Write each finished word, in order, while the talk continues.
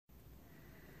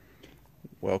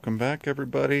Welcome back,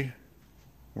 everybody.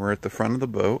 We're at the front of the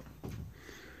boat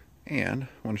and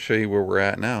I want to show you where we're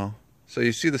at now. So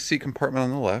you see the seat compartment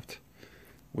on the left.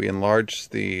 We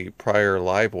enlarged the prior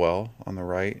live well on the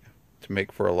right to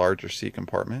make for a larger seat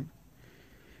compartment,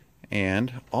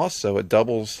 and also it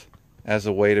doubles as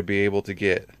a way to be able to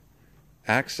get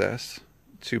access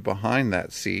to behind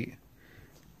that seat.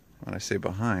 When I say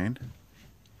behind,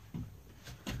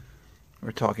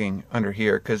 we're talking under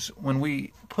here, because when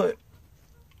we put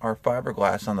our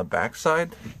fiberglass on the back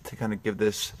side to kind of give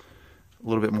this a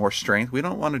little bit more strength, we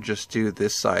don't want to just do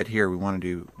this side here, we want to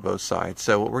do both sides.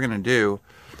 So what we're going to do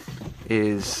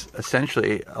is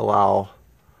essentially allow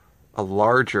a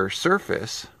larger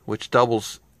surface, which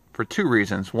doubles for two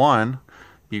reasons. One,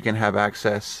 you can have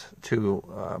access to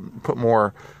put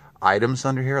more items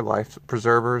under here, life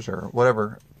preservers or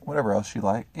whatever else you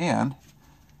like, and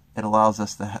it allows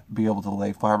us to be able to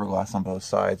lay fiberglass on both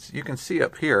sides. You can see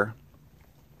up here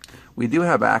we do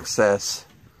have access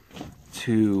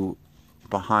to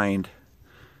behind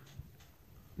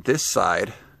this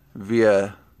side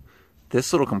via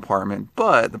this little compartment,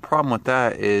 but the problem with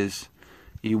that is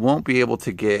you won't be able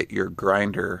to get your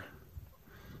grinder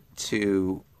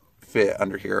to fit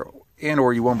under here, and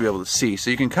or you won't be able to see. So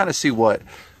you can kind of see what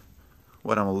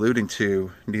I'm alluding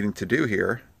to needing to do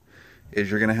here is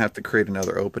you're going to have to create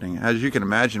another opening. As you can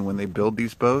imagine, when they build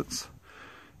these boats,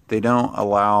 they don't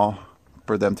allow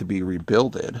for them to be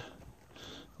rebuilded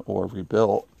or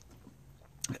rebuilt,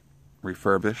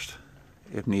 refurbished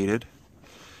if needed.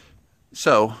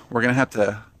 So we're going to have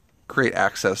to create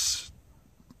access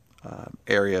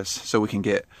areas so we can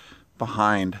get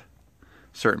behind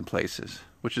certain places,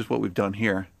 which is what we've done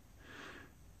here.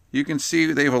 You can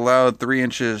see they've allowed 3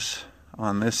 inches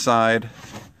on this side.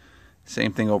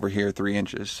 Same thing over here, 3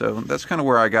 inches. So that's kind of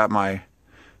where I got my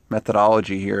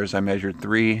methodology here, is I measured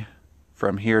 3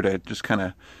 from here to just kind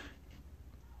of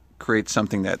create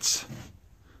something that's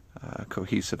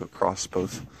cohesive across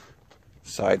both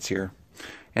sides here.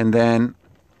 And then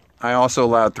I also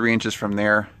allowed 3 inches from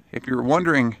there. If you're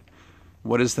wondering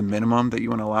what is the minimum that you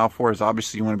want to allow for, is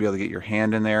obviously you want to be able to get your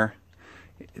hand in there.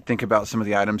 Think about some of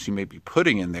the items you may be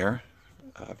putting in there.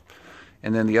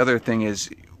 And then the other thing is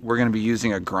we're going to be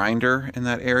using a grinder in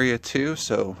that area too.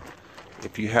 So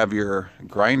if you have your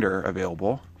grinder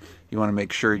available, you want to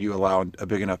make sure you allow a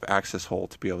big enough access hole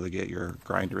to be able to get your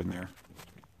grinder in there.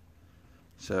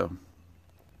 So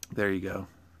there you go.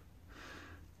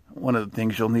 One of the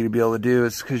things you'll need to be able to do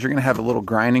is, because you're going to have a little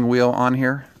grinding wheel on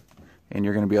here, and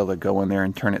you're going to be able to go in there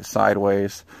and turn it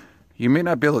sideways. You may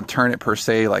not be able to turn it per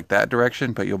se like that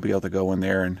direction, but you'll be able to go in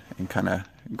there and kind of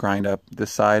grind up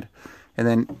this side. And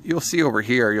then you'll see over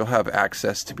here, you'll have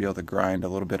access to be able to grind a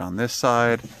little bit on this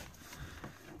side.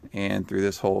 And through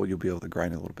this hole, you'll be able to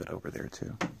grind a little bit over there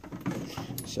too.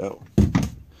 So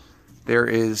there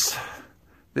is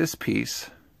this piece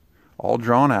all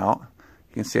drawn out.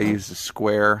 You can see I used a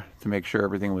square to make sure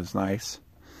everything was nice.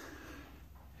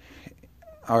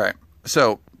 All right,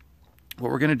 so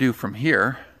what we're going to do from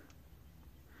here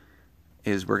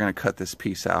is we're going to cut this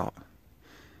piece out.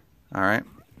 All right.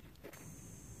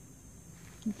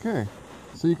 Okay,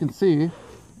 so you can see,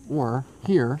 or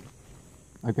here,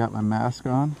 I've got my mask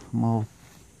on. I'm all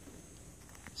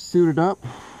suited up,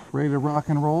 ready to rock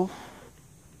and roll.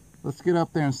 Let's get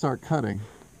up there and start cutting.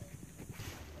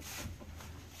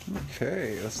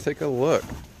 Okay, let's take a look.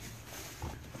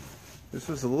 This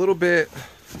was a little bit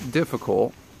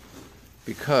difficult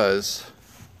because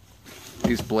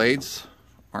these blades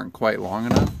aren't quite long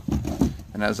enough,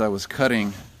 and as I was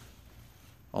cutting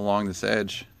along this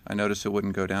edge, I noticed it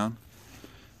wouldn't go down,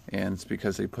 and it's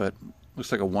because they put,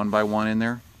 looks like a 1x1 in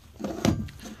there.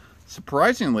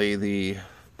 Surprisingly, the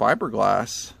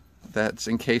fiberglass that's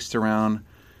encased around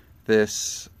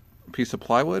this piece of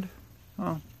plywood,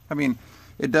 well, I mean,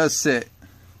 it does sit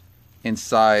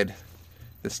inside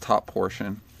this top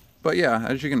portion, but yeah,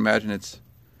 as you can imagine,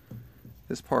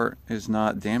 this part is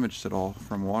not damaged at all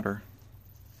from water.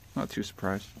 Not too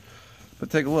surprised,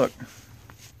 but take a look.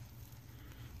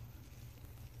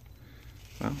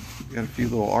 Well, we got a few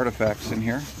little artifacts in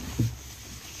here.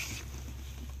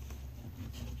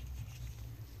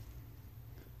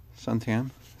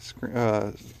 Suntan,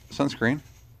 sunscreen.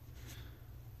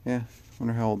 Yeah,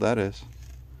 wonder how old that is.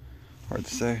 Hard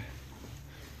to say.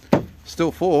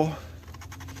 Still full.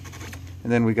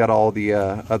 And then we got all the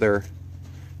other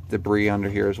debris under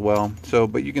here as well. So,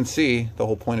 but you can see the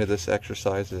whole point of this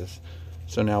exercise is,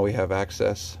 so now we have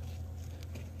access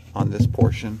on this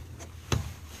portion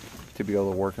to be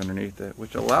able to work underneath it,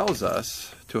 which allows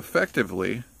us to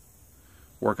effectively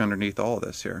work underneath all of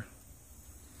this here.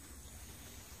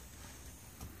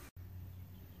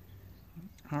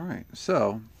 All right,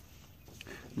 so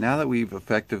now that we've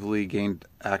effectively gained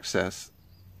access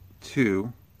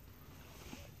to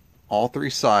all three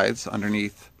sides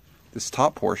underneath this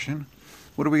top portion,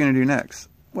 what are we going to do next?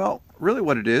 Well, really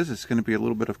what it is, it's going to be a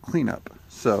little bit of cleanup.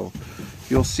 So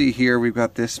you'll see here we've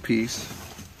got this piece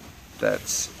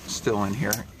that's still in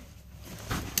here.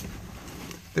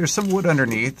 There's some wood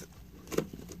underneath.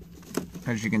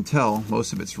 As you can tell,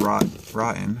 most of it's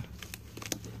rotten.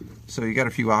 So you got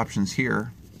a few options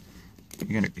here.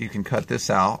 You can cut this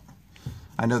out.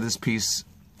 I know this piece,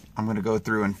 I'm going to go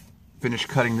through and finish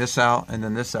cutting this out and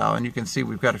then this out, and you can see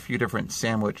we've got a few different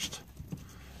sandwiched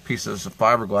pieces of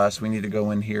fiberglass. We need to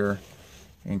go in here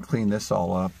and clean this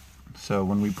all up. So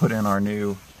when we put in our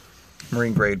new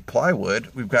marine grade plywood,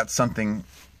 we've got something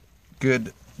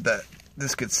good that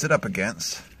this could sit up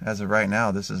against. As of right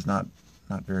now, this is not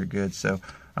very good. So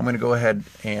I'm going to go ahead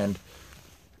and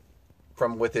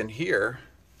from within here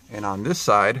and on this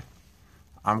side,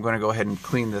 I'm going to go ahead and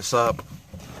clean this up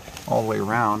all the way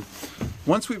around.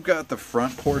 Once we've got the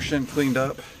front portion cleaned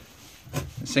up,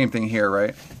 same thing here,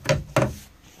 right?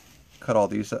 Cut all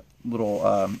these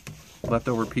little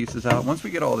leftover pieces out. Once we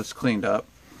get all this cleaned up,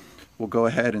 we'll go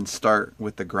ahead and start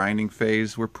with the grinding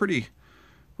phase. We're pretty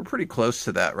close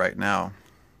to that right now.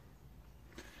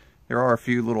 There are a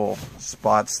few little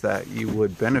spots that you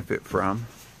would benefit from.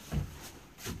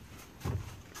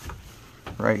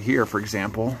 Right here, for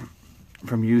example,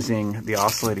 from using the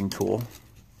oscillating tool,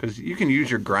 because you can use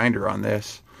your grinder on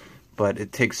this, but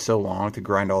it takes so long to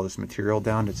grind all this material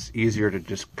down. It's easier to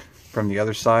just, from the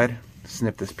other side,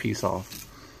 snip this piece off.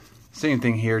 Same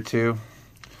thing here too.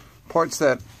 Parts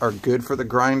that are good for the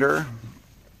grinder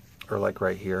are like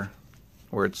right here,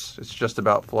 where it's just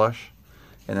about flush.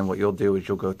 And then what you'll do is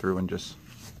you'll go through and just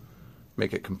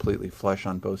make it completely flush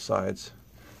on both sides.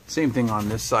 Same thing on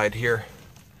this side here.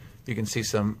 You can see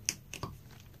some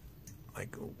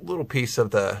like little piece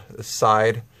of the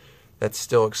side that's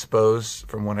still exposed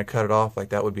from when I cut it off. Like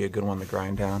that would be a good one to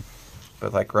grind down.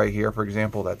 But like right here, for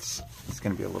example, it's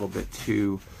going to be a little bit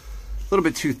too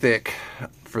thick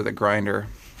for the grinder.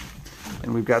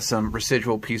 And we've got some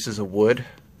residual pieces of wood.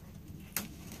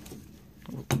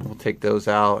 We'll take those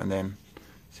out, and then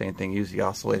same thing, use the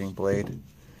oscillating blade.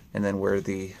 And then where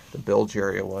the bilge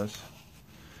area was,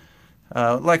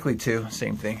 likely too,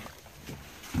 same thing.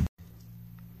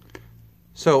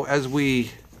 So as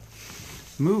we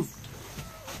move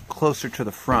closer to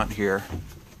the front here,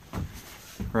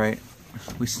 right,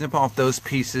 we snip off those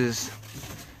pieces,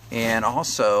 and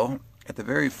also at the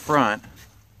very front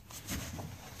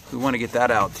we want to get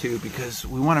that out too, because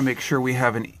we want to make sure we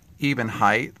have an even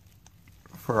height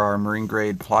for our marine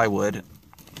grade plywood.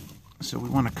 So we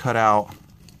want to cut out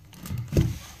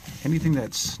anything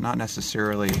that's not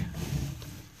necessarily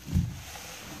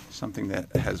something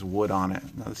that has wood on it.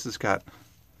 Now this has got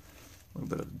a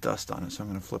little bit of dust on it, so I'm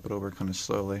going to flip it over kind of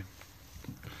slowly.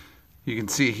 You can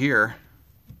see here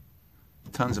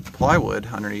tons of plywood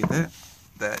underneath it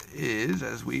that is,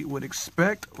 as we would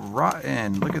expect,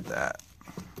 rotten. Look at that.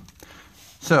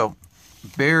 So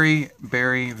very,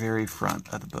 very, very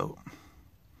front of the boat,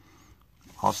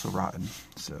 also rotten,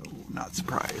 so not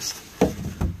surprised.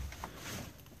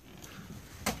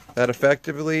 That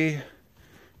effectively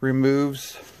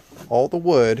removes all the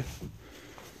wood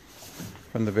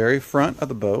from the very front of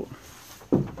the boat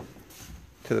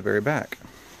to the very back.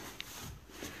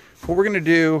 What we're going to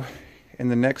do in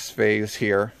the next phase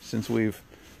here, since we've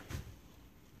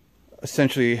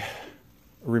essentially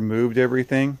removed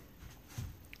everything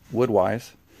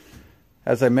wood-wise,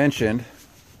 as I mentioned,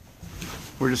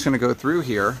 we're just going to go through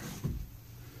here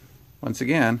once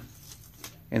again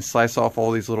and slice off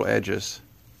all these little edges.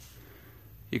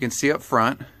 You can see up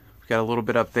front, we've got a little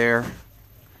bit up there,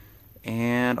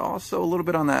 and also a little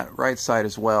bit on that right side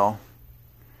as well.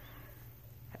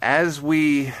 As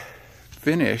we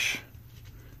finish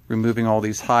removing all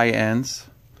these high ends,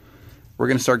 we're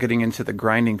going to start getting into the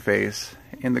grinding phase.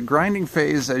 In the grinding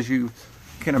phase, as you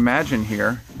can imagine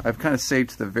here, I've kind of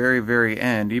saved to the very, very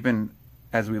end, even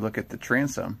as we look at the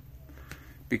transom,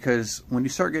 because when you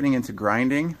start getting into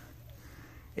grinding,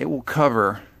 it will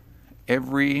cover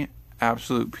every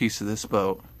absolute piece of this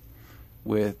boat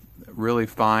with really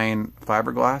fine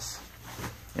fiberglass,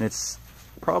 and it's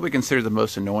probably considered the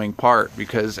most annoying part,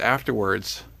 because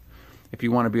afterwards, if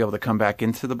you want to be able to come back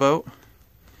into the boat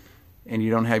and you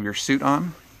don't have your suit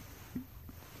on,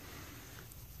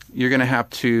 you're going to have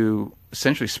to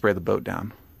essentially spray the boat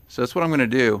down. So that's what I'm going to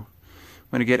do.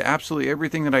 I'm going to get absolutely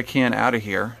everything that I can out of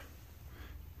here.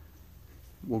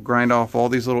 We'll grind off all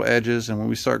these little edges, and when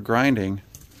we start grinding,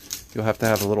 you'll have to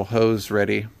have a little hose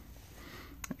ready,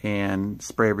 and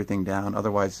spray everything down.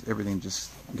 Otherwise, everything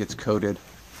just gets coated.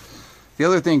 The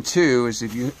other thing too is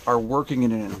if you are working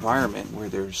in an environment where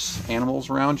there's animals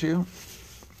around you,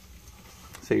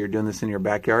 say you're doing this in your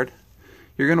backyard,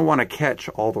 you're going to want to catch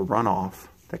all the runoff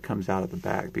that comes out of the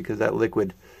back, because that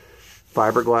liquid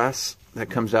fiberglass that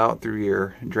comes out through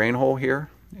your drain hole here,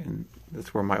 and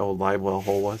that's where my old live well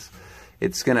hole was,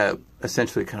 it's going to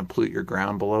essentially kind of pollute your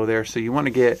ground below there. So you want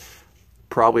to get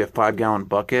probably a 5-gallon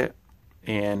bucket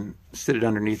and sit it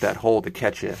underneath that hole to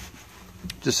catch it,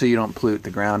 just so you don't pollute the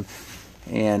ground.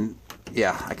 And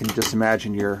yeah, I can just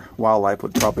imagine your wildlife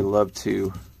would probably love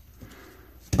to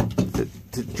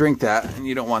drink that, and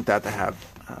you don't want that to have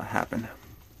happen.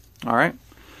 All right,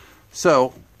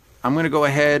 so I'm going to go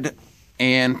ahead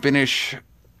and finish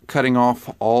cutting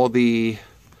off all the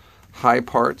high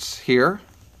parts here,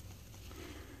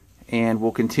 and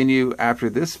we'll continue after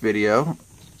this video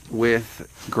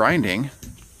with grinding.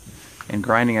 And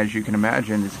grinding, as you can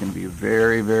imagine, is going to be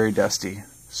very, very dusty.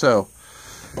 So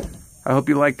I hope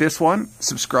you liked this one.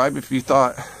 Subscribe if you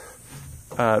thought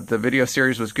the video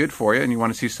series was good for you and you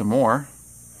want to see some more.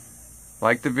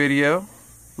 Like the video.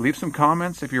 Leave some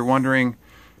comments if you're wondering,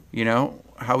 you know,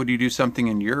 how would you do something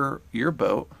in your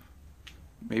boat?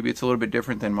 Maybe it's a little bit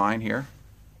different than mine here.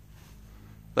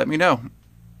 Let me know.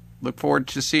 Look forward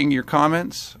to seeing your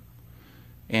comments,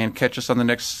 and catch us on the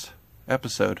next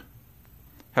episode.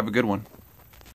 Have a good one.